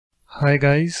Hi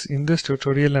guys, in this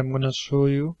tutorial I'm gonna show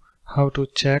you how to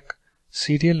check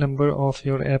serial number of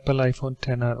your Apple iPhone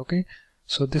XR. Okay,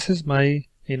 so this is my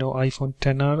iPhone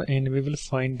XR and we will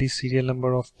find the serial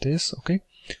number of this. Okay,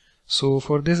 so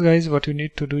for this guys, what you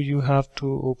need to do, you have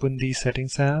to open the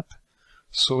settings app.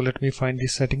 So let me find the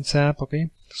settings app. Okay,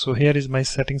 so here is my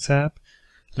settings app.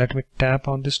 Let me tap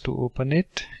on this to open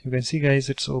it. You can see guys,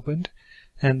 it's opened.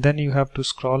 And then you have to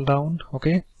scroll down,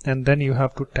 okay, and then you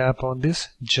have to tap on this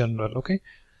general. Okay,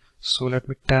 so let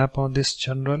me tap on this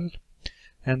general,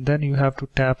 and then you have to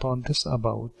tap on this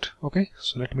about. Okay,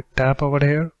 so let me tap over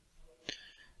here,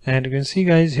 and you can see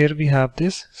guys, here we have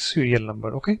this serial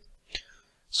number. Okay,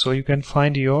 so you can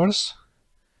find yours,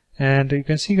 and you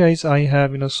can see guys, I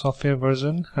have software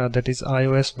version that is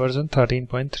iOS version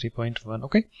 13.3.1.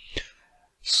 okay,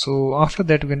 so after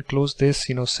that you can close this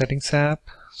settings app.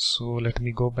 So let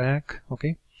me go back,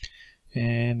 okay,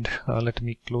 and let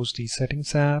me close the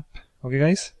settings app. Okay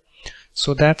guys,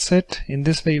 so that's it. In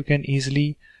this way you can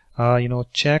easily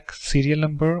check serial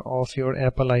number of your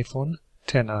Apple iPhone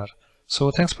XR. So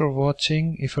thanks for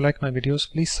watching. If you like my videos,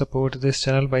 please support this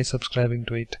channel by subscribing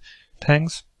to it.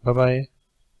 Thanks, bye bye.